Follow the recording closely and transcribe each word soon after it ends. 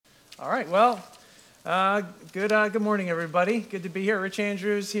All right, well, good morning, everybody. Good to be here. Rich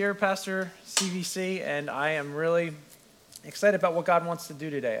Andrews here, Pastor CVC, and I am really excited about what God wants to do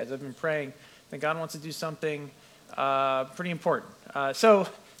today. As I've been praying, I think God wants to do something pretty important. So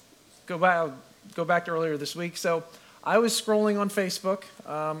go back to earlier this week. So I was scrolling on Facebook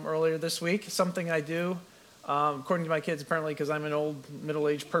earlier this week, something I do, according to my kids, apparently, because I'm an old,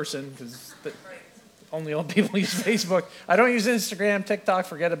 middle-aged person, because only old people use Facebook. I don't use Instagram, TikTok,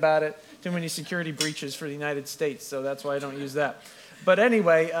 forget about it. Too many security breaches for the United States, so that's why I don't use that. But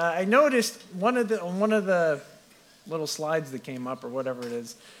anyway, I noticed one of the little slides that came up, or whatever it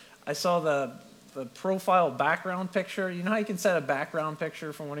is, I saw the profile background picture. You know how you can set a background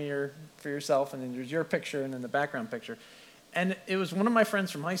picture for yourself, and then there's your picture and then the background picture. And it was one of my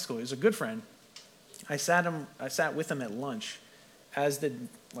friends from high school. He was a good friend. I sat with him at lunch, as did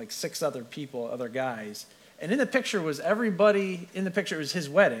like 6 other guys. And in the picture was everybody, it was his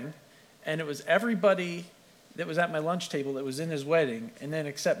wedding, and it was everybody that was at my lunch table that was in his wedding, and then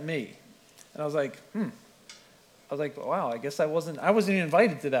except me. And I was like, wow, I guess I wasn't even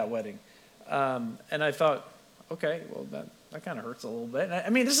invited to that wedding. And I thought, okay, well, that kind of hurts a little bit. I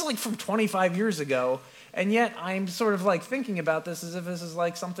mean, this is like from 25 years ago, and yet I'm sort of like thinking about this as if this is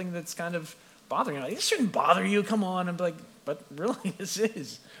like something that's kind of bothering you. Like, this shouldn't bother you, come on. I'm like, but really, this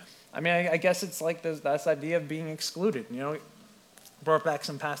is. I mean, I guess it's like this idea of being excluded. You know, brought back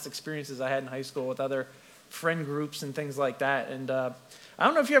some past experiences I had in high school with other friend groups and things like that. And I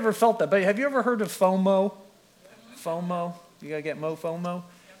don't know if you ever felt that, but have you ever heard of FOMO? FOMO? You gotta get FOMO?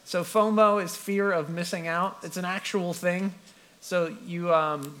 So FOMO is fear of missing out. It's an actual thing. So you,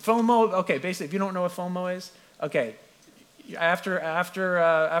 FOMO, okay, basically, if you don't know what FOMO is, okay, after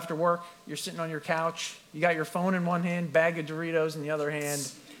work, you're sitting on your couch, you got your phone in one hand, bag of Doritos in the other hand,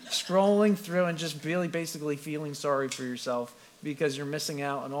 scrolling through and just really basically feeling sorry for yourself because you're missing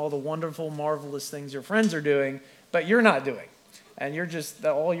out on all the wonderful, marvelous things your friends are doing, but you're not doing. And you're just,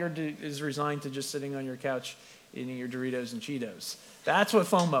 all you're is resigned to just sitting on your couch eating your Doritos and Cheetos. That's what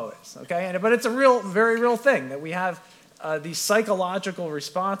FOMO is, okay? But it's a very real thing that we have these psychological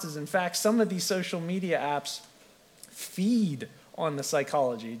responses. In fact, some of these social media apps feed on the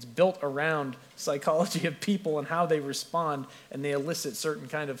psychology. It's built around psychology of people and how they respond, and they elicit certain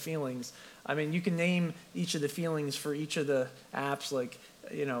kind of feelings. I mean, you can name each of the feelings for each of the apps, like,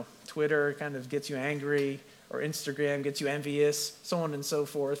 you know, Twitter kind of gets you angry, or Instagram gets you envious, so on and so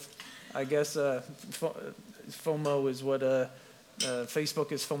forth. I guess FOMO is what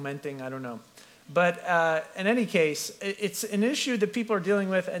Facebook is fomenting, I don't know. But in any case, it's an issue that people are dealing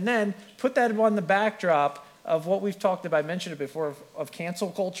with, and then put that on the backdrop of what we've talked about, I mentioned it before, of cancel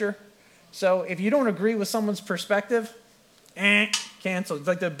culture. So if you don't agree with someone's perspective, cancel. It's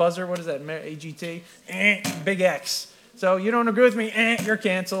like the buzzer, what is that, AGT? Big X. So you don't agree with me, you're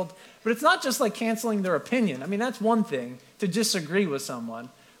canceled. But it's not just like canceling their opinion. I mean, that's one thing, to disagree with someone.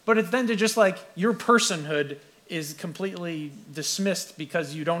 But it's then to just like, your personhood is completely dismissed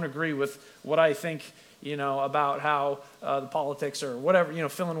because you don't agree with what I think, you know, about how the politics or whatever, you know,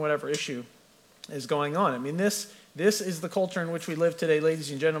 fill in whatever issue is going on. I mean, this is the culture in which we live today,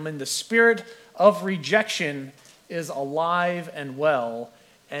 ladies and gentlemen. The spirit of rejection is alive and well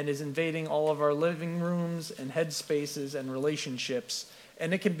and is invading all of our living rooms and headspaces and relationships,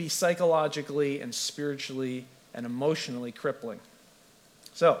 and it can be psychologically and spiritually and emotionally crippling.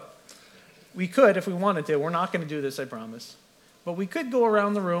 So, we could, if we wanted to, we're not going to do this, I promise, but we could go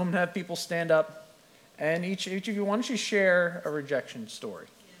around the room and have people stand up, and each of you, why don't you share a rejection story?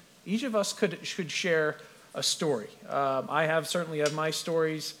 Each of us should share a story. I certainly have my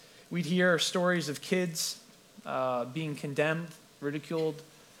stories. We'd hear stories of kids being condemned, ridiculed,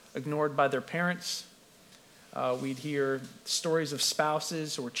 ignored by their parents. We'd hear stories of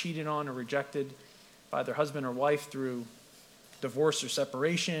spouses who were cheated on or rejected by their husband or wife through divorce or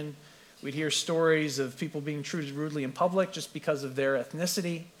separation. We'd hear stories of people being treated rudely in public just because of their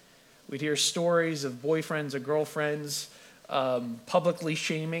ethnicity. We'd hear stories of boyfriends or girlfriends publicly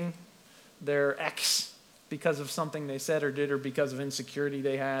shaming their ex because of something they said or did, or because of insecurity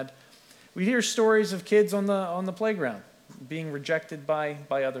they had. We hear stories of kids on the playground being rejected by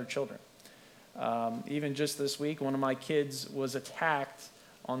other children. Even just this week, one of my kids was attacked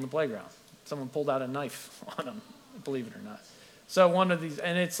on the playground. Someone pulled out a knife on him, believe it or not. So one of these,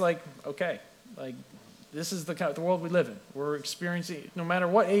 and it's like, okay, like this is the kind of the world we live in. We're experiencing, no matter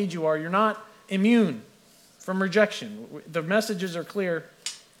what age you are, you're not immune from rejection. The messages are clear,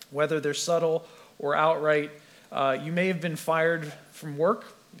 whether they're subtle or outright. You may have been fired from work.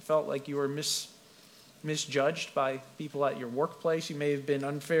 You felt like you were misjudged by people at your workplace. You may have been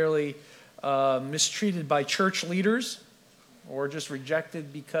unfairly mistreated by church leaders. or just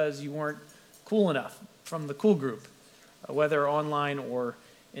rejected because you weren't cool enough from the cool group, whether online or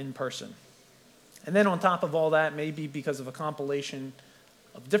in person. And then on top of all that, maybe because of a compilation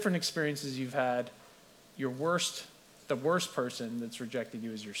of different experiences you've had, the worst person that's rejected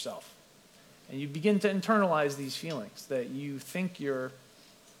you is yourself. And you begin to internalize these feelings that you think you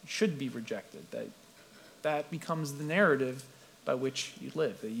should be rejected, that becomes the narrative by which you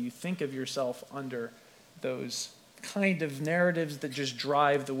live, that you think of yourself under those kind of narratives that just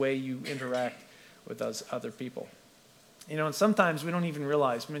drive the way you interact with those other people. And sometimes we don't even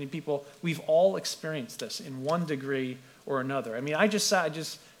realize, many people, we've all experienced this in one degree or another. I mean, I just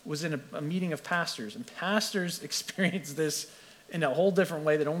was in a meeting of pastors, and pastors experience this in a whole different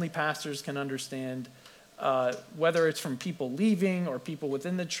way that only pastors can understand, whether it's from people leaving or people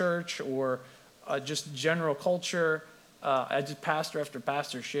within the church or just general culture. Pastor after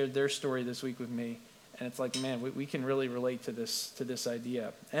pastor shared their story this week with me, and it's like, man, we can really relate to this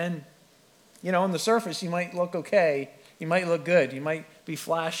idea. And, on the surface, you might look okay. You might look good. You might be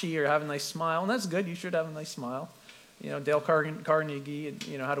flashy or have a nice smile, and that's good. You should have a nice smile. Dale Carnegie, and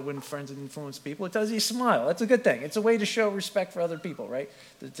How to Win Friends and Influence People. It tells you smile. That's a good thing. It's a way to show respect for other people, right?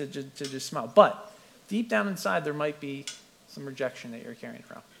 To just smile. But deep down inside, there might be some rejection that you're carrying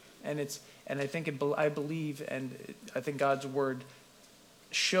around, and I believe, and I think God's word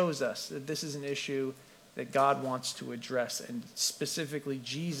shows us that this is an issue that God wants to address, and specifically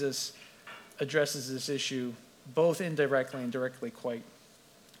Jesus addresses this issue both indirectly and directly quite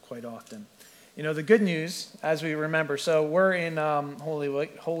often. The good news, as we remember, so we're in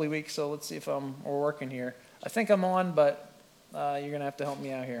Holy Week, so let's see if we're working here. I think I'm on, but you're going to have to help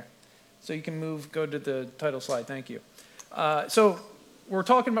me out here. So you can go to the title slide. Thank you. So we're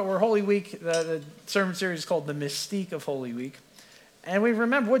Holy Week. The sermon series is called The Mystique of Holy Week. And we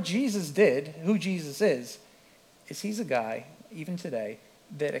remember what Jesus did, who Jesus is he's a guy, even today,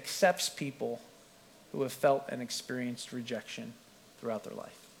 that accepts people who have felt and experienced rejection throughout their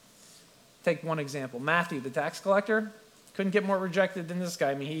life. Take one example. Matthew, the tax collector, couldn't get more rejected than this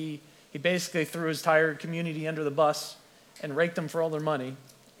guy. I mean, he basically threw his entire community under the bus and raked them for all their money.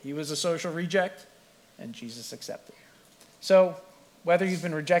 He was a social reject, and Jesus accepted. So whether you've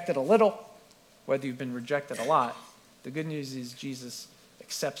been rejected a little, whether you've been rejected a lot, the good news is Jesus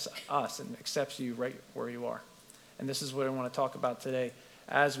accepts us and accepts you right where you are. And this is what I want to talk about today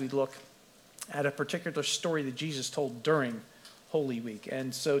as we look at a particular story that Jesus told during Holy Week.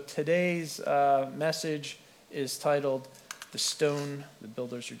 And so today's message is titled, The Stone the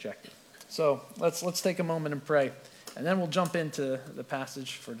Builders Rejected. So let's take a moment and pray, and then we'll jump into the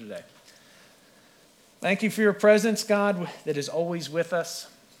passage for today. Thank you for your presence, God, that is always with us.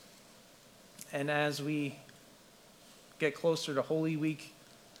 And as we get closer to Holy Week,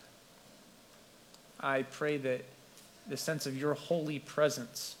 I pray that the sense of your holy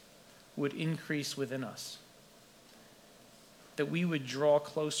presence would increase within us, that we would draw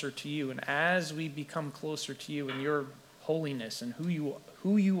closer to you. And as we become closer to you in your holiness and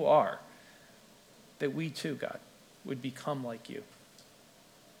who you are, that we too, God, would become like you.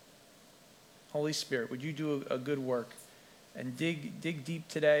 Holy Spirit, would you do a good work and dig deep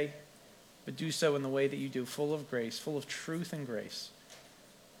today, but do so in the way that you do, full of grace, full of truth and grace,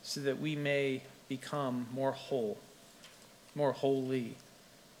 so that we may become more whole, more holy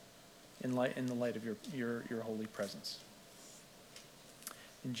in the light of your holy presence.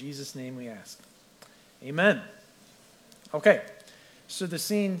 In Jesus' name we ask. Amen. Okay, so the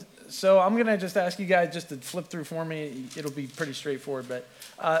scene. So I'm going to just ask you guys just to flip through for me. It'll be pretty straightforward.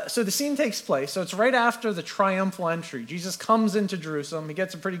 But so the scene takes place. So it's right after the triumphal entry. Jesus comes into Jerusalem. He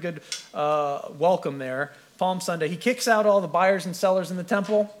gets a pretty good welcome there. Palm Sunday. He kicks out all the buyers and sellers in the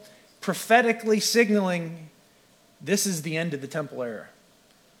temple, prophetically signaling this is the end of the temple era.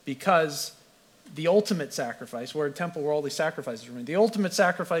 Because the ultimate sacrifice, where a temple where all these sacrifices were made, the ultimate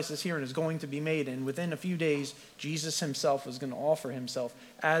sacrifice is here and is going to be made. And within a few days, Jesus himself was going to offer himself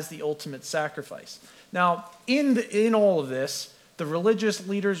as the ultimate sacrifice. Now, in all of this, the religious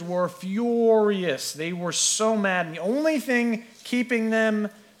leaders were furious. They were so mad. And the only thing keeping them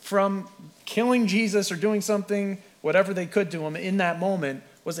from killing Jesus or doing something, whatever they could to him in that moment,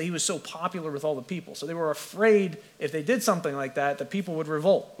 was that he was so popular with all the people. So they were afraid if they did something like that, the people would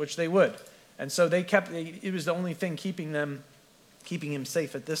revolt, which they would. And so it was the only thing keeping him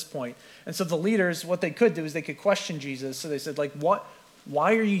safe at this point. And so the leaders, what they could do is they could question Jesus. So they said,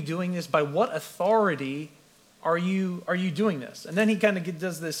 why are you doing this? By what authority are you doing this? And then he kind of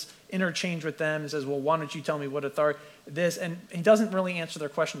does this interchange with them and says, well, why don't you tell me what authority this? And he doesn't really answer their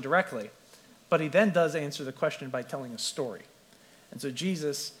question directly, but he then does answer the question by telling a story. And so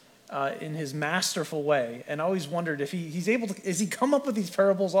Jesus in his masterful way, and I always wondered if he's able to, is he come up with these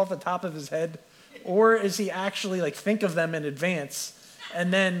parables off the top of his head, or is he actually like think of them in advance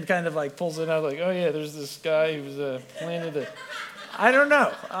and then kind of like pulls it out like, oh yeah, there's this guy who was planted a, I don't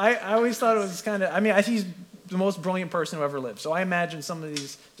know. I always thought it was kind of, I mean, he's the most brilliant person who ever lived, so I imagine some of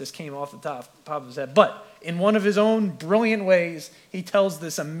these just came off the top of his head, but in one of his own brilliant ways, he tells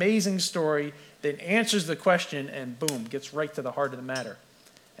this amazing story that answers the question and boom, gets right to the heart of the matter.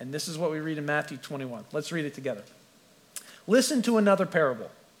 And this is what we read in Matthew 21. Let's read it together. Listen to another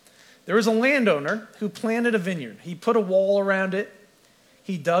parable. There was a landowner who planted a vineyard. He put a wall around it.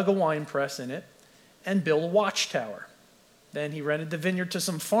 He dug a wine press in it and built a watchtower. Then he rented the vineyard to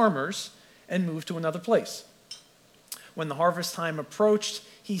some farmers and moved to another place. When the harvest time approached,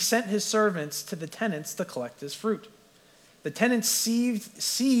 he sent his servants to the tenants to collect his fruit. The tenants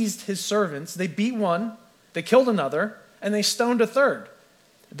seized his servants. They beat one, they killed another, and they stoned a third.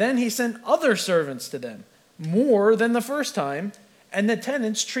 Then he sent other servants to them, more than the first time, and the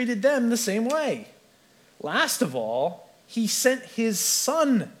tenants treated them the same way. Last of all, he sent his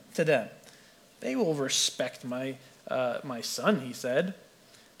son to them. They will respect my son, he said.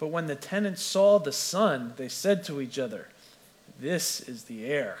 But when the tenants saw the son, they said to each other, this is the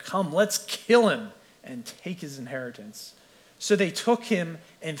heir. Come, let's kill him and take his inheritance. So they took him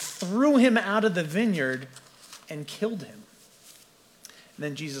and threw him out of the vineyard and killed him. And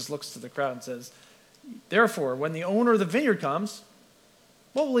then Jesus looks to the crowd and says, therefore, when the owner of the vineyard comes,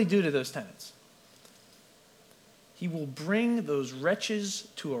 what will he do to those tenants? He will bring those wretches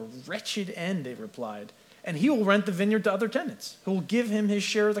to a wretched end, they replied, and he will rent the vineyard to other tenants, who will give him his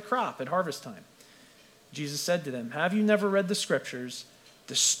share of the crop at harvest time. Jesus said to them, have you never read the scriptures?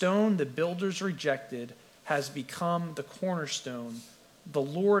 The stone the builders rejected has become the cornerstone. The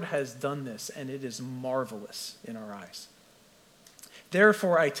Lord has done this, and it is marvelous in our eyes.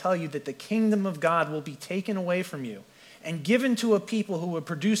 Therefore, I tell you that the kingdom of God will be taken away from you and given to a people who will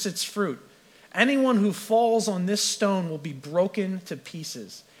produce its fruit. Anyone who falls on this stone will be broken to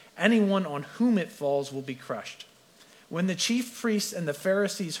pieces. Anyone on whom it falls will be crushed. When the chief priests and the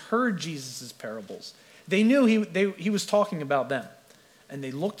Pharisees heard Jesus' parables, they knew he was talking about them, and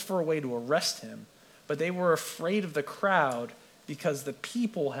they looked for a way to arrest him, but they were afraid of the crowd because the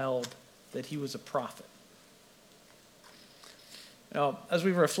people held that he was a prophet. Now, as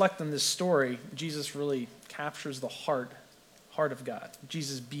we reflect on this story, Jesus really captures the heart of God,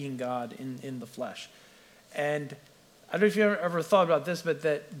 Jesus being God in the flesh. And I don't know if you ever thought about this, but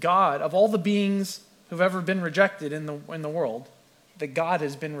that God, of all the beings who've ever been rejected in the world, that God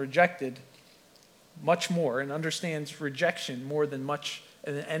has been rejected much more and understands rejection more than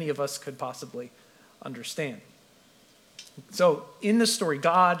any of us could possibly understand. So in this story,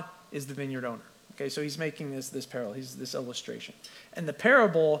 God is the vineyard owner. Okay, so he's making this parable, this illustration. And this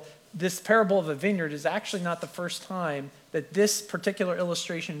parable of the vineyard is actually not the first time that this particular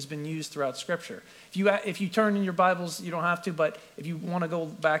illustration has been used throughout Scripture. If you turn in your Bibles, you don't have to, but if you want to go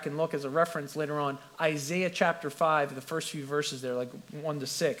back and look as a reference later on, Isaiah chapter 5, the first few verses there, like 1 to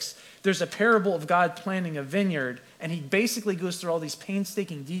 6, there's a parable of God planting a vineyard, and he basically goes through all these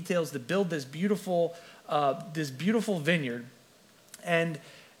painstaking details to build this beautiful vineyard. And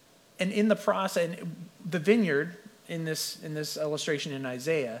in the process, the vineyard in this illustration in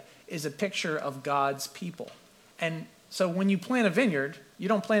Isaiah is a picture of God's people. And so when you plant a vineyard, you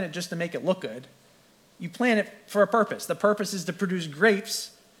don't plant it just to make it look good. You plant it for a purpose. The purpose is to produce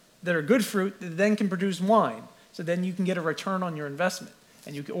grapes that are good fruit that then can produce wine. So then you can get a return on your investment.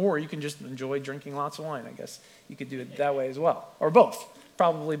 Or you can just enjoy drinking lots of wine. I guess you could do it that way as well. Or both.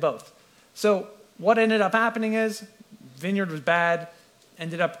 Probably both. So what ended up happening is vineyard was bad,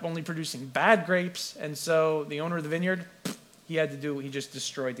 ended up only producing bad grapes, and so the owner of the vineyard, he just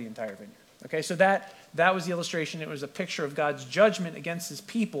destroyed the entire vineyard. Okay, so that was the illustration. It was a picture of God's judgment against his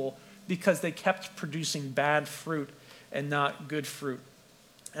people because they kept producing bad fruit and not good fruit.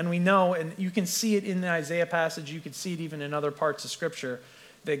 And we know, and you can see it in the Isaiah passage, you can see it even in other parts of Scripture,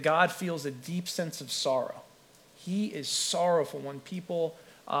 that God feels a deep sense of sorrow. He is sorrowful when people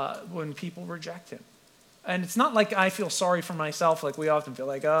reject him. And it's not like I feel sorry for myself like we often feel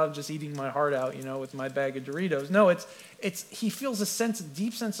like, oh, I'm just eating my heart out, with my bag of Doritos. No, he feels a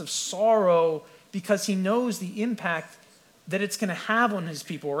deep sense of sorrow because he knows the impact that it's going to have on his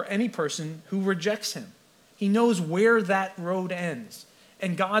people or any person who rejects him. He knows where that road ends.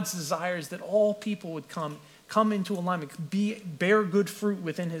 And God's desire is that all people would come into alignment, bear good fruit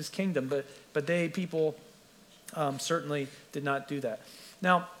within his kingdom. But people certainly did not do that.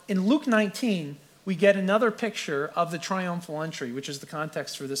 Now, in Luke 19, we get another picture of the triumphal entry, which is the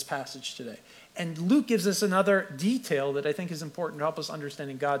context for this passage today. And Luke gives us another detail that I think is important to help us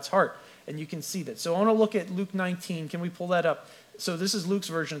understanding God's heart. And you can see that. So I want to look at Luke 19. Can we pull that up? So this is Luke's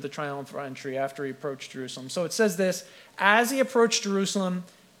version of the triumphal entry after he approached Jerusalem. So it says this: as he approached Jerusalem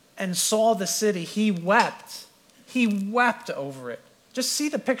and saw the city, he wept. He wept over it. Just see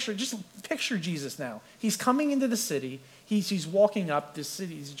the picture. Just picture Jesus now. He's coming into the city. He's walking up this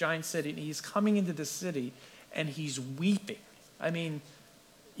city, this giant city, and he's coming into the city, and he's weeping. I mean,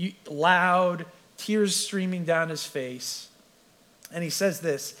 loud, tears streaming down his face. And he says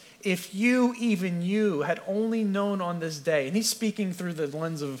this: if you, even you, had only known on this day, and he's speaking through the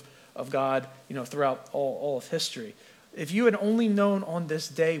lens of God, throughout all of history. If you had only known on this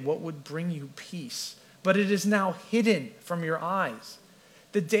day what would bring you peace, but it is now hidden from your eyes.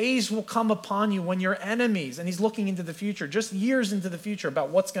 The days will come upon you when your enemies, and he's looking into the future, just years into the future about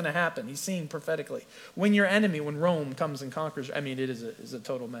what's going to happen. He's seeing prophetically. When Rome comes and conquers, it is a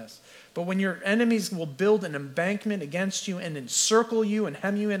total mess. But when your enemies will build an embankment against you and encircle you and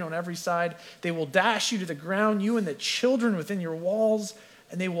hem you in on every side, they will dash you to the ground, you and the children within your walls,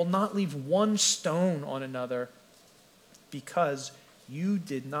 and they will not leave one stone on another, because you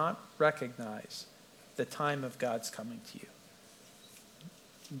did not recognize the time of God's coming to you.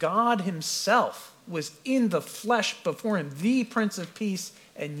 God himself was in the flesh before him, the Prince of Peace,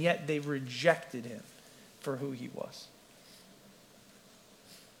 and yet they rejected him for who he was.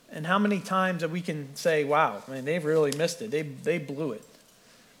 And how many times that we can say, wow, man, they've really missed it. They blew it.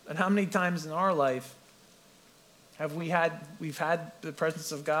 And how many times in our life have we've had the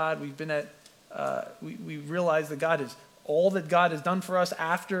presence of God, we've been we realize that God is all that God has done for us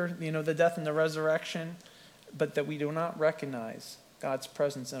after, the death and the resurrection, but that we do not recognize God's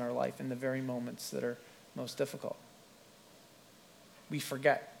presence in our life in the very moments that are most difficult. We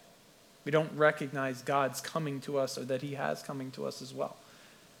forget. We don't recognize God's coming to us, or that he has coming to us as well.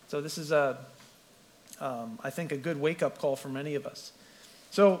 So this is I think a good wake-up call for many of us.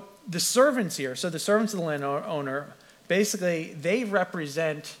 So the servants here, the servants of the landowner, basically they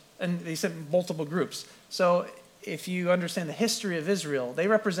represent, and they said multiple groups. So if you understand the history of Israel, they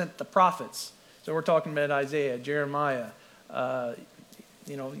represent the prophets. So we're talking about Isaiah, Jeremiah,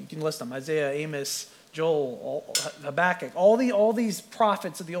 you can list them: Isaiah, Amos, Joel, Habakkuk, all these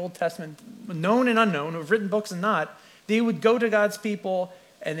prophets of the Old Testament, known and unknown, who have written books and not. They would go to God's people,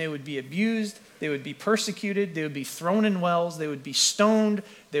 and they would be abused, they would be persecuted, they would be thrown in wells, they would be stoned,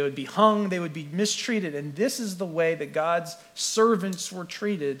 they would be hung, they would be mistreated. And this is the way that God's servants were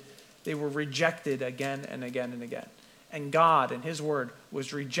treated. They were rejected again and again and again. And God and his word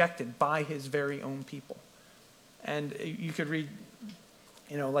was rejected by his very own people. And you could read,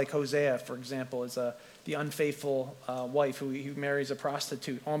 like Hosea, for example, is the unfaithful wife who marries a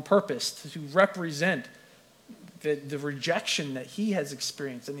prostitute on purpose to represent the rejection that he has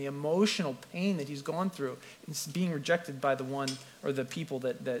experienced and the emotional pain that he's gone through in being rejected by the one or the people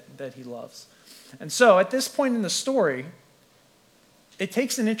that he loves. And so at this point in the story, it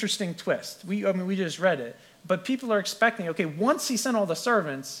takes an interesting twist. We just read it, but people are expecting, okay, once he sent all the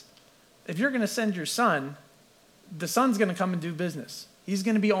servants, if you're going to send your son, the son's going to come and do business. He's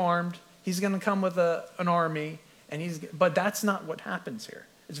going to be armed. He's going to come with an army, but that's not what happens here.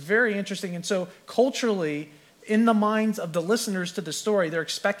 It's very interesting. And so culturally, in the minds of the listeners to the story, they're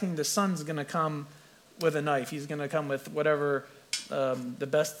expecting the son's going to come with a knife. He's going to come with whatever the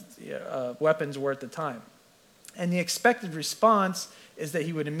best weapons were at the time. And the expected response is that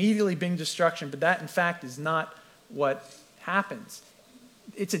he would immediately bring destruction, but that, in fact, is not what happens.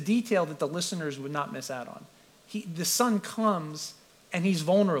 It's a detail that the listeners would not miss out on. The son comes, and he's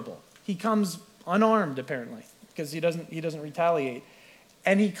vulnerable. He comes unarmed, apparently, because he doesn't retaliate.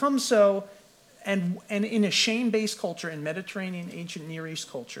 And he comes and in a shame-based culture, in Mediterranean, ancient Near East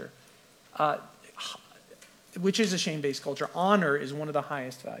culture, which is a shame-based culture, honor is one of the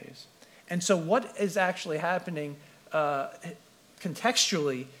highest values. And so what is actually happening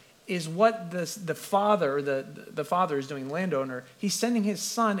contextually is what the father is doing, landowner. He's sending his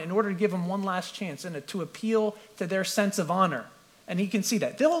son in order to give him one last chance and to appeal to their sense of honor. And he can see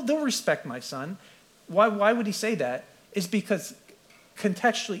that. They'll respect my son. Why would he say that? It's because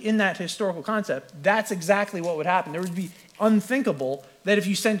contextually in that historical concept, that's exactly what would happen. There would be unthinkable that if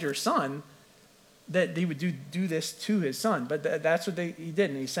you sent your son, that they would do this to his son. But that's what he did.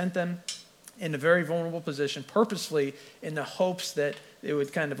 And he sent them in a very vulnerable position, purposefully in the hopes that it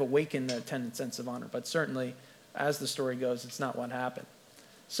would kind of awaken the tenant sense of honor. But certainly, as the story goes, it's not what happened.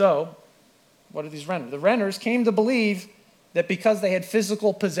 So, what are these renters? The renters came to believe that because they had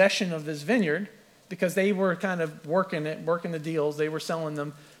physical possession of this vineyard, because they were kind of working the deals, they were selling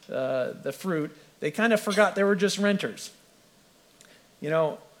them the fruit, they kind of forgot they were just renters.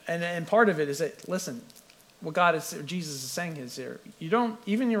 And part of it is that, listen, what Jesus is saying is here, you don't,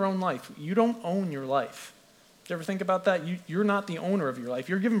 even your own life, you don't own your life. Do you ever think about that? You're not the owner of your life.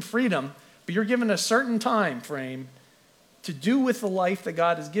 You're given freedom, but you're given a certain time frame to do with the life that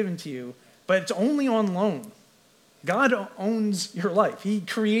God has given to you, but it's only on loan. God owns your life. He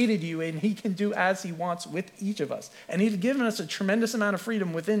created you, and he can do as he wants with each of us. And he's given us a tremendous amount of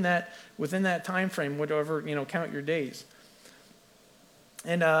freedom within that time frame, whatever, count your days.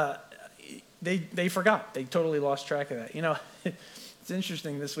 And they forgot. They totally lost track of that. It's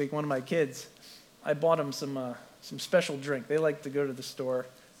interesting this week, one of my kids, I bought them some special drink. They like to go to the store,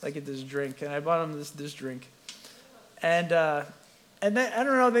 like get this drink, and I bought them this drink. And then, I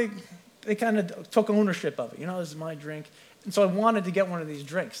don't know, they kind of took ownership of it. This is my drink. And so I wanted to get one of these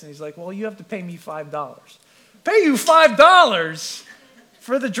drinks. And he's like, well, you have to pay me $5. Pay you $5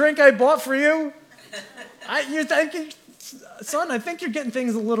 for the drink I bought for you? You're thinking, son, I think you're getting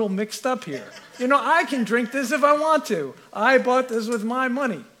things a little mixed up here. I can drink this if I want to. I bought this with my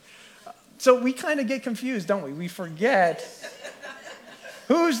money. So we kind of get confused, don't we? We forget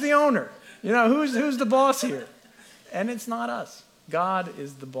who's the owner. Who's the boss here? And it's not us. God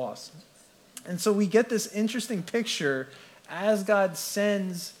is the boss. And so we get this interesting picture as God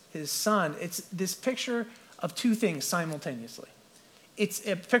sends his son. It's this picture of two things simultaneously. It's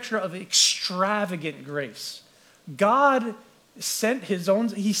a picture of extravagant grace. God sent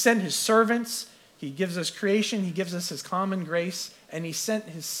he sent his servants. He gives us creation. He gives us his common grace. And he sent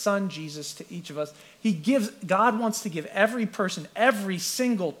his son, Jesus, to each of us. God wants to give every person, every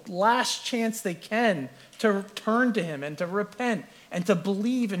single last chance they can to turn to him and to repent and to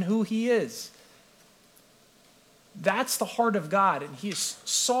believe in who he is. That's the heart of God, and he is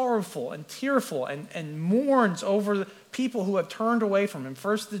sorrowful and tearful and mourns over the people who have turned away from him,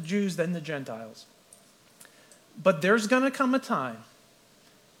 first the Jews, then the Gentiles. But there's going to come a time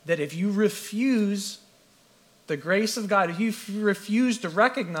that if you refuse the grace of God, if you refuse to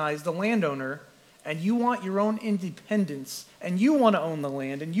recognize the landowner, and you want your own independence, and you want to own the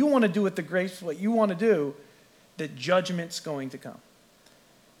land, and you want to do with the grace what you want to do, that judgment's going to come.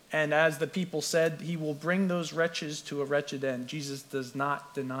 And as the people said, he will bring those wretches to a wretched end. Jesus does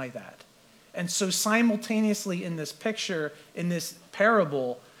not deny that. And so simultaneously in this picture, in this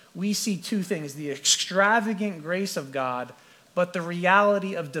parable, we see two things: the extravagant grace of God, but the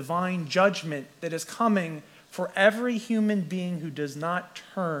reality of divine judgment that is coming for every human being who does not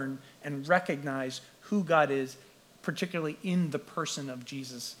turn and recognize who God is, particularly in the person of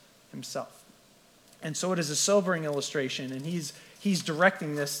Jesus himself. And so it is a sobering illustration, and he's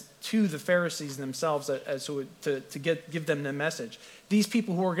directing this to the Pharisees themselves to give them the message. These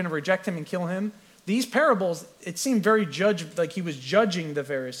people who are going to reject him and kill him, these parables, it seemed very like he was judging the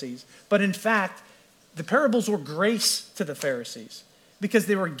Pharisees. But in fact, the parables were grace to the Pharisees because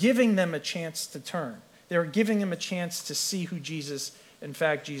they were giving them a chance to turn. They were giving them a chance to see who Jesus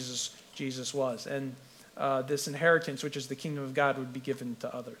was. And this inheritance, which is the kingdom of God, would be given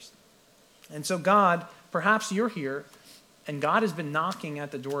to others. And so God, perhaps you're here, and God has been knocking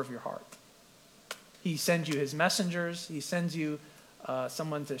at the door of your heart. He sends you his messengers. He sends you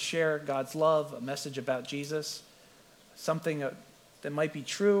someone to share God's love, a message about Jesus, something that might be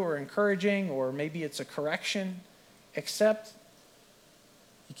true or encouraging, or maybe it's a correction, except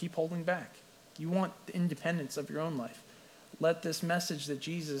you keep holding back. You want the independence of your own life. Let this message that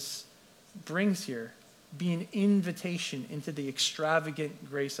Jesus brings here be an invitation into the extravagant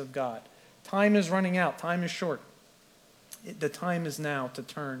grace of God. Time is running out. Time is short. The time is now to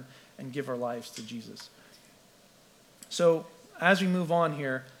turn and give our lives to Jesus. So as we move on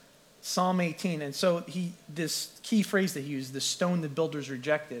here, Psalm 18, and so this key phrase that he used, the stone the builders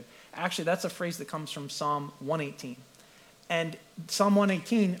rejected, actually that's a phrase that comes from Psalm 118. And Psalm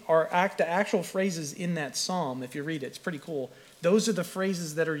 118 are the actual phrases in that psalm. If you read it, it's pretty cool. Those are the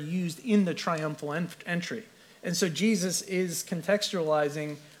phrases that are used in the triumphal entry. And so Jesus is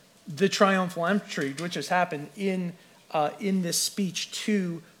contextualizing the triumphal entry, which has happened in this speech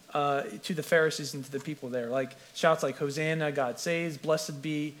to the Pharisees and to the people there. Like shouts like, Hosanna, God saves, blessed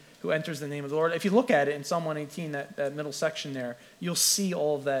be who enters the name of the Lord. If you look at it in Psalm 118, that middle section there, you'll see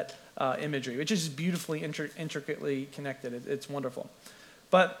all of that imagery, which is beautifully, intricately connected. It's wonderful.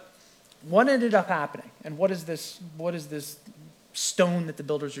 But what ended up happening? And what is this stone that the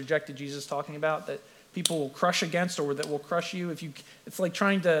builders rejected Jesus talking about that people will crush against, or that will crush you? It's like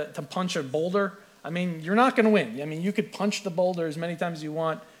trying to punch a boulder. I mean, you're not going to win. I mean, you could punch the boulder as many times as you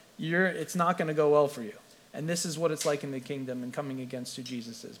want. It's not going to go well for you. And this is what it's like in the kingdom and coming against who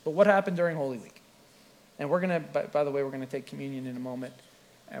Jesus is. But what happened during Holy Week? And we're going to, by the way, we're going to take communion in a moment,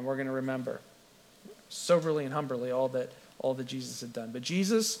 and we're going to remember soberly and humbly all all that Jesus had done. But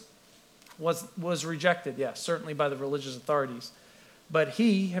Jesus was rejected, yes, certainly by the religious authorities. But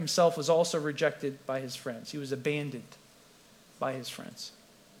he himself was also rejected by his friends. He was abandoned by his friends.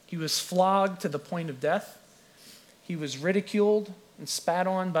 He was flogged to the point of death. He was ridiculed and spat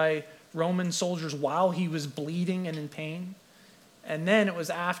on by Roman soldiers while he was bleeding and in pain. And then it was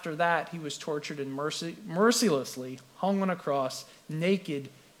after that he was tortured and mercilessly hung on a cross, naked,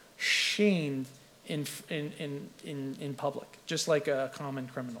 shamed in public, just like a common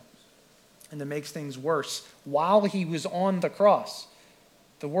criminal. And that makes things worse. While he was on the cross,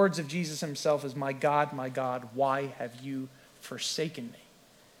 the words of Jesus himself is, my God, why have you forsaken me?"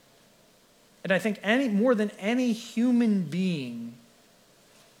 And I think more than any human being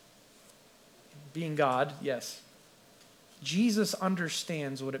God, yes, Jesus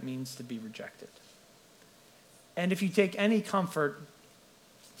understands what it means to be rejected. And if you take any comfort,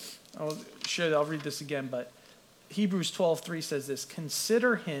 I'll read this again, but Hebrews 12:3 says this: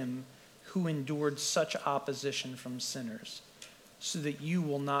 "Consider him who endured such opposition from sinners, so that you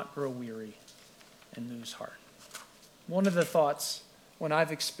will not grow weary and lose heart." One of the thoughts when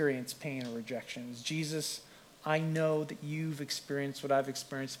I've experienced pain or rejection is, Jesus, I know that you've experienced what I've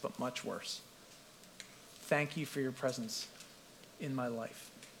experienced, but much worse. Thank you for your presence in my life.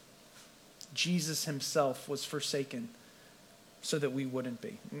 Jesus himself was forsaken so that we wouldn't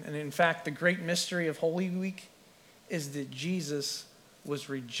be. And in fact, the great mystery of Holy Week is that Jesus was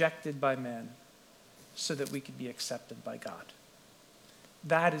rejected by men so that we could be accepted by God.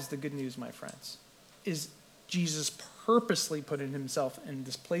 That is the good news, my friends, is Jesus purposely put himself in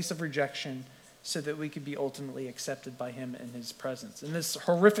this place of rejection so that we could be ultimately accepted by him in his presence. And this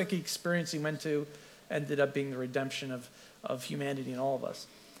horrific experience he went to ended up being the redemption of humanity and all of us.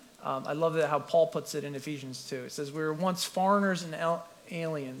 I love how Paul puts it in Ephesians 2. It says, "We were once foreigners and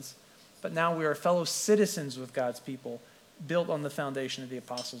aliens, but now we are fellow citizens with God's people, built on the foundation of the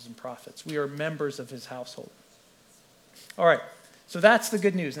apostles and prophets. We are members of his household." All right, so that's the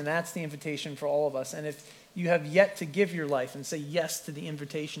good news, and that's the invitation for all of us. And if you have yet to give your life and say yes to the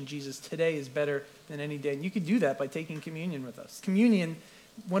invitation, Jesus, today is better than any day, and you can do that by taking communion with us. Communion,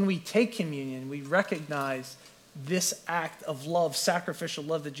 when we take communion, we recognize this act of love, sacrificial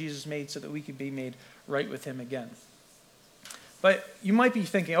love that Jesus made so that we could be made right with him again. But you might be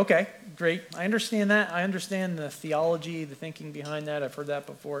thinking, okay, great, I understand that. I understand the theology, the thinking behind that. I've heard that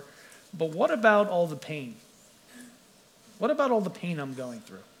before. But what about all the pain? What about all the pain I'm going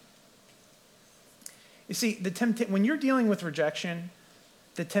through? You see, when you're dealing with rejection,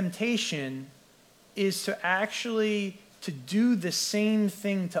 the temptation is to actually to do the same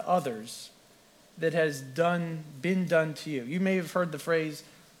thing to others that has been done to you. You may have heard the phrase,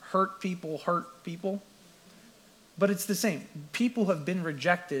 hurt people. But it's the same. People who have been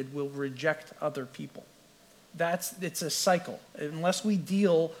rejected will reject other people. It's a cycle. Unless we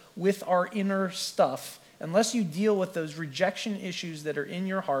deal with our inner stuff, unless you deal with those rejection issues that are in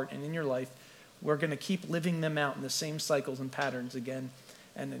your heart and in your life, we're going to keep living them out in the same cycles and patterns again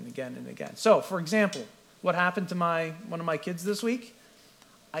and then again and again. So, for example, what happened to one of my kids this week?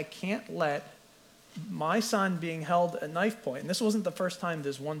 I can't let my son being held at knife point, and this wasn't the first time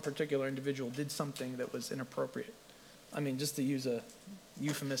this one particular individual did something that was inappropriate. I mean, just to use a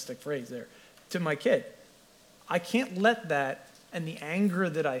euphemistic phrase there, to my kid. I can't let that and the anger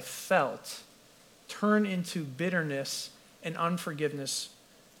that I felt turn into bitterness and unforgiveness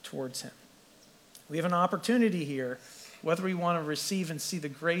towards him. We have an opportunity here, whether we want to receive and see the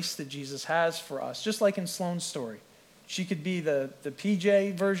grace that Jesus has for us, just like in Sloane's story. She could be the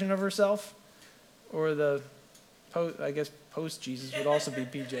PJ version of herself, or post-Jesus would also be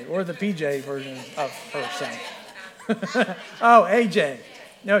PJ, or the PJ version of herself. Oh, AJ.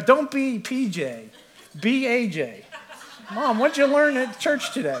 No, don't be PJ. Be AJ. Mom, what'd you learn at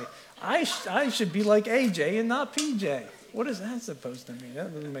church today? I should be like AJ and not PJ. What is that supposed to mean?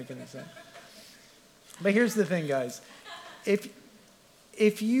 That doesn't make any sense. But here's the thing, guys.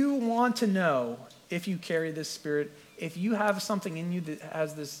 If you want to know if you carry this spirit, if you have something in you that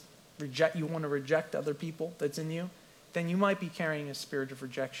has this you want to reject other people that's in you, then you might be carrying a spirit of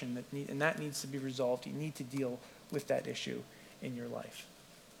rejection and that needs to be resolved. You need to deal with that issue in your life.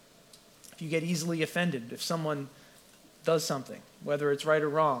 If you get easily offended, if someone does something, whether it's right or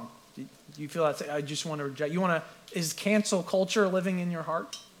wrong, do you feel that I just want to reject? Is cancel culture living in your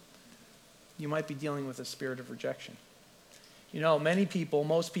heart? You might be dealing with a spirit of rejection. You know,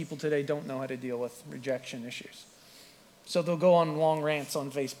 most people today don't know how to deal with rejection issues. So they'll go on long rants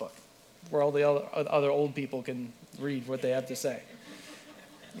on Facebook where all the other old people can read what they have to say.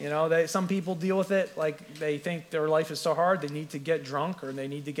 You know, some people deal with it like they think their life is so hard they need to get drunk or they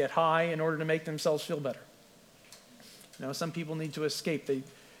need to get high in order to make themselves feel better. Some people need to escape. They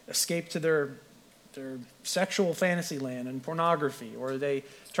escape to their sexual fantasy land and pornography, or they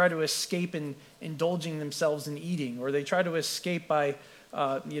try to escape in indulging themselves in eating, or they try to escape by,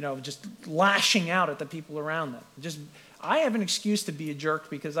 just lashing out at the people around them. I have an excuse to be a jerk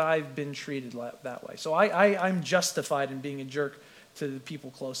because I've been treated that way. So I'm justified in being a jerk to the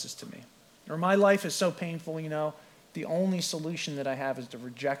people closest to me. Or my life is so painful, the only solution that I have is to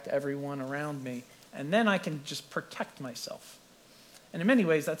reject everyone around me, and then I can just protect myself. And in many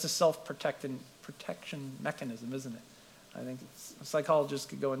ways, that's a self-protection mechanism, isn't it? I think psychologists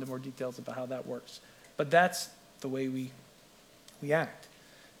could go into more details about how that works. But that's the way we act.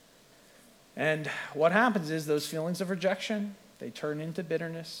 And what happens is those feelings of rejection, they turn into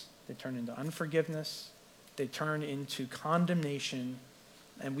bitterness, they turn into unforgiveness, they turn into condemnation,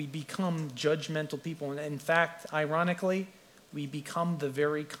 and we become judgmental people. And in fact, ironically, we become the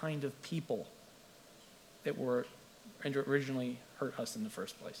very kind of people that were originally hurt us in the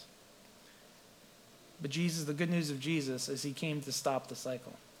first place. But Jesus, the good news of Jesus is he came to stop the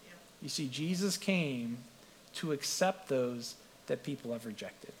cycle. Yeah. You see, Jesus came to accept those that people have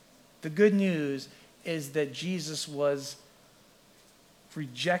rejected. The good news is that Jesus was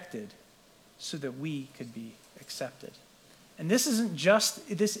rejected so that we could be accepted. And this isn't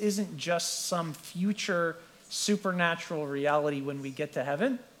just some future supernatural reality when we get to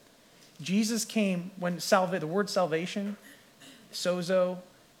heaven. Jesus came when the word salvation, sozo,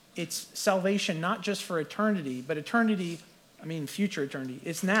 it's salvation not just for eternity, but future eternity.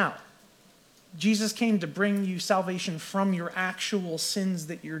 It's now. Jesus came to bring you salvation from your actual sins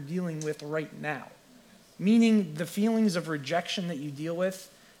that you're dealing with right now. Meaning the feelings of rejection that you deal with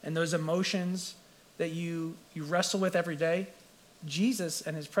and those emotions that you wrestle with every day, Jesus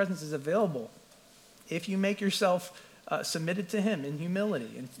and his presence is available if you make yourself submitted to him in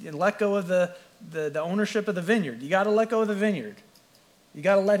humility and let go of the ownership of the vineyard. You got to let go of the vineyard. You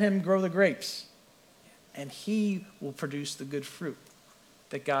got to let him grow the grapes. And he will produce the good fruit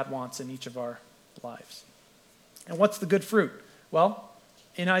that God wants in each of our lives. And what's the good fruit? Well,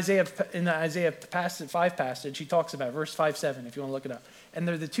 in the Isaiah 5 passage, he talks about verse 5-7, if you want to look it up. And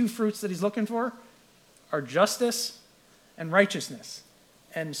they're the two fruits that he's looking for are justice and righteousness.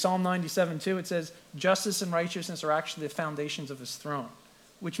 And Psalm 97:2, it says, justice and righteousness are actually the foundations of his throne,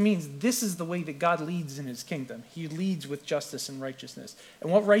 which means this is the way that God leads in his kingdom. He leads with justice and righteousness. And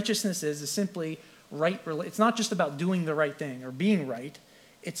what righteousness is simply right. It's not just about doing the right thing or being right.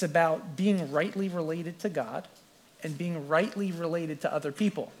 It's about being rightly related to God and being rightly related to other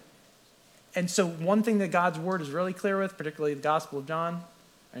people. And so one thing that God's word is really clear with, particularly the Gospel of John,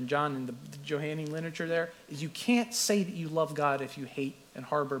 and John in the Johannine literature there, is you can't say that you love God if you hate and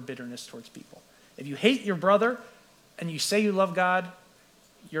harbor bitterness towards people. If you hate your brother and you say you love God,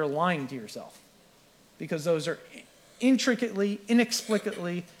 you're lying to yourself. Because those are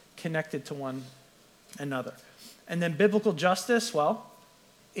inexplicably connected to one another. And then biblical justice, well,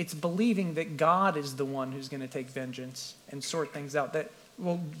 it's believing that God is the one who's going to take vengeance and sort things out.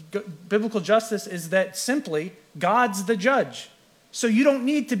 Biblical justice is that simply God's the judge. So you don't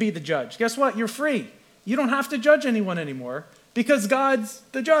need to be the judge. Guess what? You're free. You don't have to judge anyone anymore because God's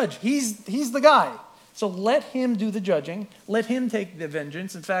the judge. He's the guy. So let him do the judging. Let him take the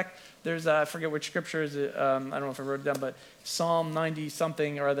vengeance. In fact, there's, I forget which scripture is it. I don't know if I wrote it down, but Psalm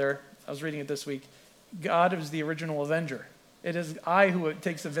 90-something or other. I was reading it this week. God is the original avenger. It is I who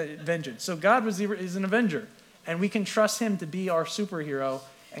takes the vengeance. So God is an avenger. And we can trust him to be our superhero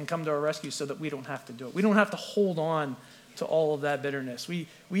and come to our rescue so that we don't have to do it. We don't have to hold on to all of that bitterness. We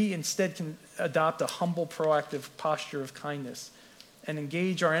instead can adopt a humble, proactive posture of kindness and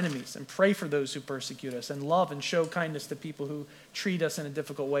engage our enemies and pray for those who persecute us and love and show kindness to people who treat us in a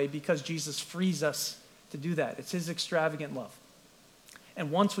difficult way because Jesus frees us to do that. It's his extravagant love.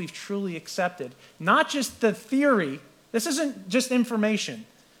 And once we've truly accepted, not just the theory, this isn't just information.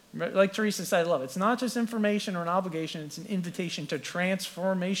 Like Teresa said, I love it. It's not just information or an obligation, it's an invitation to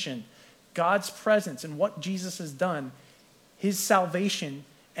transformation. God's presence and what Jesus has done, his salvation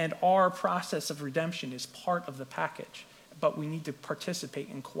and our process of redemption is part of the package. But we need to participate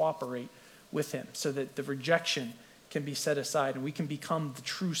and cooperate with him so that the rejection can be set aside and we can become the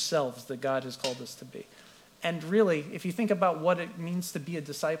true selves that God has called us to be. And really, if you think about what it means to be a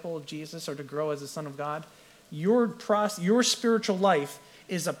disciple of Jesus or to grow as a son of God, your spiritual life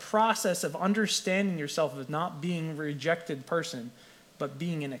is a process of understanding yourself as not being a rejected person, but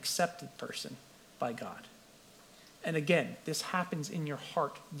being an accepted person by God. And again, this happens in your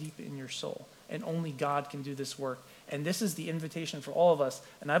heart, deep in your soul. And only God can do this work. And this is the invitation for all of us.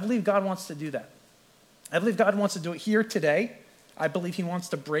 And I believe God wants to do that. I believe God wants to do it here today. I believe he wants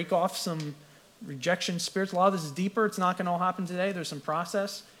to break off some rejection spirits. A lot of this is deeper. It's not going to all happen today. There's some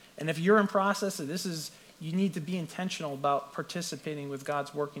process. And if you're in process, you need to be intentional about participating with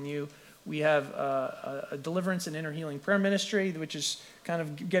God's work in you. We have a deliverance and inner healing prayer ministry, which is kind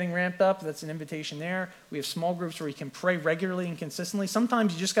of getting ramped up. That's an invitation there. We have small groups where you can pray regularly and consistently.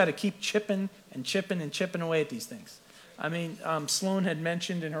 Sometimes you just got to keep chipping away at these things. I mean, Sloan had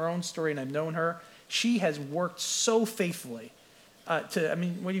mentioned in her own story, and I've known her, she has worked so faithfully what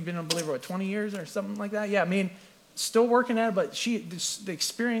have you been a believer, 20 years or something like that? Yeah, I mean, still working at it, but the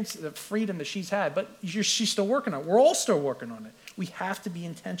experience, the freedom that she's had, but she's still working on it. We're all still working on it. We have to be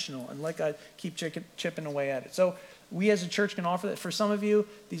intentional and let God keep chipping away at it. So we as a church can offer that. For some of you,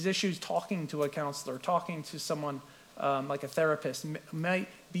 these issues, talking to a counselor, talking to someone like a therapist might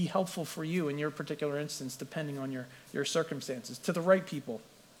be helpful for you in your particular instance, depending on your circumstances, to the right people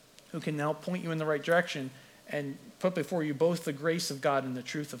who can help point you in the right direction and put before you both the grace of God and the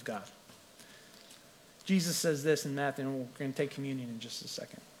truth of God. Jesus says this in Matthew, and we're going to take communion in just a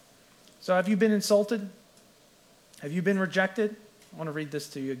second. So have you been insulted? Have you been rejected? I want to read this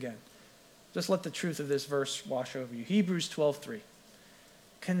to you again. Just let the truth of this verse wash over you. Hebrews 12:3.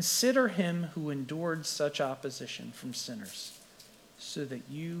 Consider him who endured such opposition from sinners, so that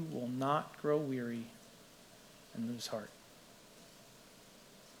you will not grow weary and lose heart.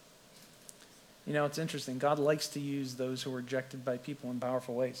 You know, it's interesting. God likes to use those who are rejected by people in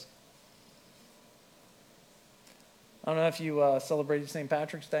powerful ways. I don't know if you celebrated St.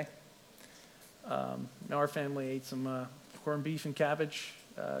 Patrick's Day. Our family ate some corned beef and cabbage,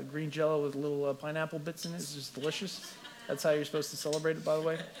 green Jello with little pineapple bits in it. It's just delicious. That's how you're supposed to celebrate it, by the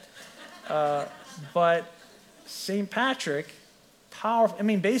way. But St. Patrick, powerful,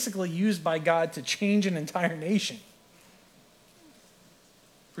 basically used by God to change an entire nation.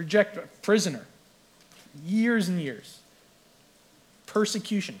 Prisoner, years and years.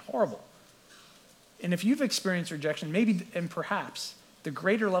 Persecution, horrible. And if you've experienced rejection, maybe and perhaps the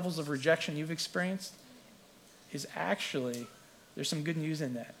greater levels of rejection you've experienced is actually, there's some good news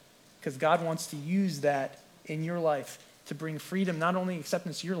in that. Because God wants to use that in your life to bring freedom, not only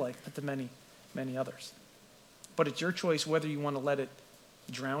acceptance to your life, but to many, many others. But it's your choice whether you want to let it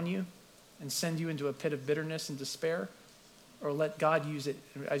drown you and send you into a pit of bitterness and despair, or let God use it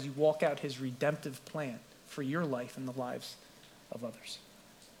as you walk out his redemptive plan for your life and the lives of others.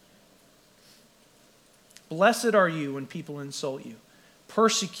 Blessed are you when people insult you,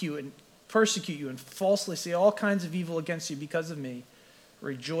 persecute you, and falsely say all kinds of evil against you because of me.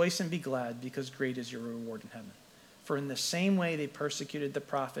 Rejoice and be glad, because great is your reward in heaven. For in the same way they persecuted the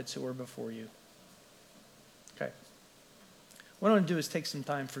prophets who were before you. Okay. What I want to do is take some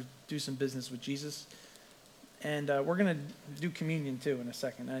time do some business with Jesus. And we're going to do communion too in a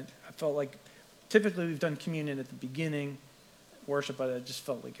second. I felt like typically we've done communion at the beginning, worship, but I just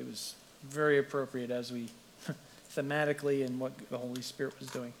felt like it was very appropriate as we thematically and what the Holy Spirit was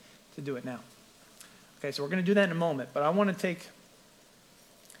doing to do it now. Okay, so we're going to do that in a moment, but I want to take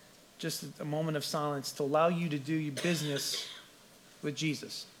just a moment of silence to allow you to do your business with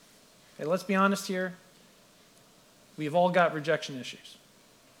Jesus. Okay, let's be honest here. We've all got rejection issues.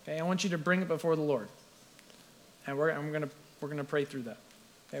 Okay, I want you to bring it before the Lord. And we're going to pray through that.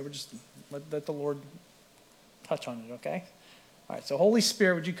 Okay, we're just let the Lord touch on it, okay? All right, so Holy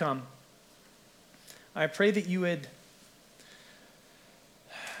Spirit, would you come? I pray that you would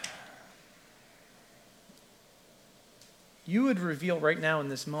reveal right now in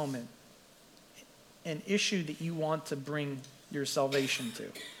this moment an issue that you want to bring your salvation to.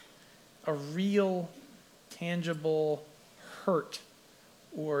 A real, tangible hurt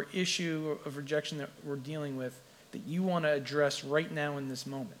or issue of rejection that we're dealing with that you want to address right now in this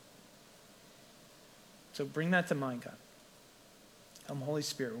moment. So bring that to mind, God. Come, Holy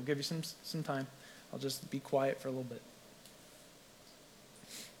Spirit. We'll give you some time. I'll just be quiet for a little bit.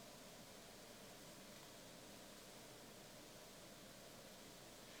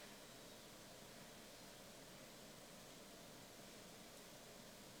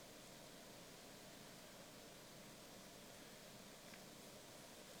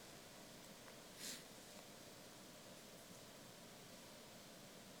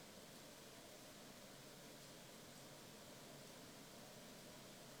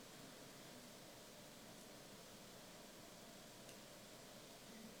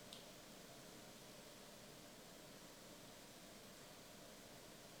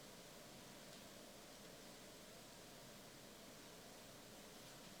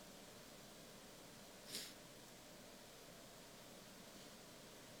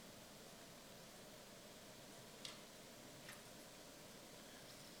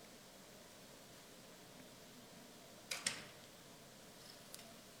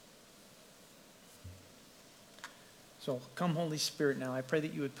 So come, Holy Spirit, now. I pray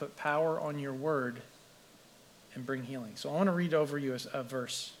that you would put power on your word and bring healing. So I want to read over you a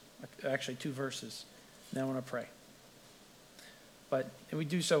verse, actually 2 verses. Then I want to pray. But if we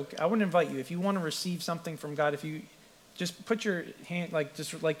do so, I would invite you, if you want to receive something from God, if you just put your hand,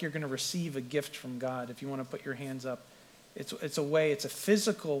 just like you're going to receive a gift from God, if you want to put your hands up, it's a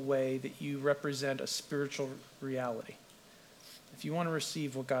physical way that you represent a spiritual reality. If you want to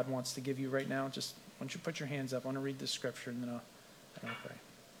receive what God wants to give you right now, just why don't you put your hands up? I want to read this scripture and then I'll pray.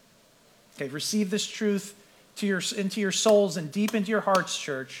 Okay, receive this truth into your souls and deep into your hearts,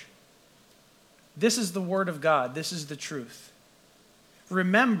 church. This is the word of God. This is the truth.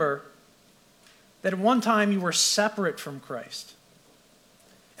 Remember that at one time you were separate from Christ,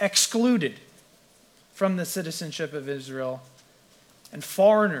 excluded from the citizenship of Israel, and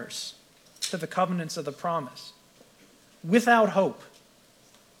foreigners to the covenants of the promise, without hope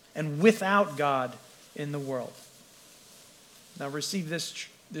and without God in the world. Now receive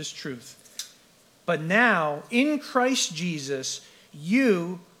this truth. But now, in Christ Jesus,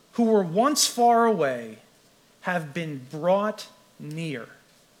 you who were once far away have been brought near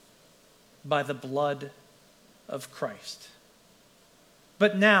by the blood of Christ.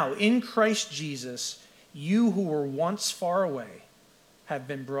 But now, in Christ Jesus, you who were once far away have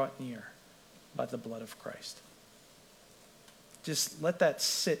been brought near by the blood of Christ. Just let that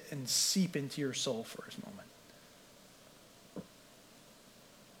sit and seep into your soul for a moment.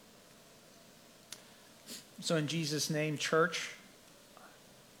 So in Jesus' name, church,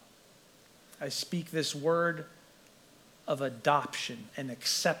 I speak this word of adoption and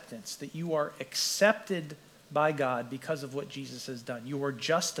acceptance, that you are accepted by God because of what Jesus has done. You are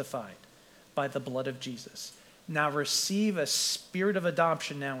justified by the blood of Jesus. Now receive a spirit of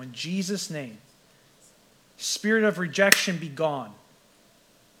adoption now in Jesus' name. Spirit of rejection be gone.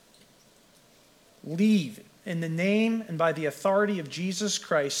 Leave in the name and by the authority of Jesus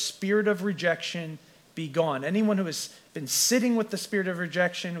Christ. Spirit of rejection be gone. Anyone who has been sitting with the spirit of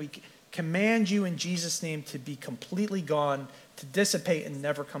rejection, we command you in Jesus' name to be completely gone, to dissipate and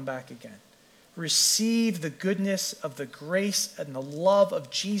never come back again. Receive the goodness of the grace and the love of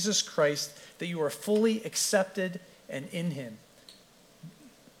Jesus Christ, that you are fully accepted and in him.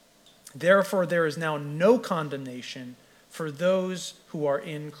 Therefore, there is now no condemnation for those who are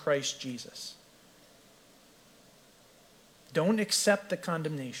in Christ Jesus. Don't accept the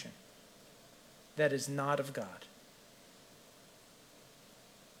condemnation that is not of God.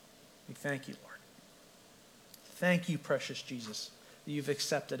 We thank you, Lord. Thank you, precious Jesus, that you've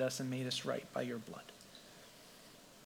accepted us and made us right by your blood.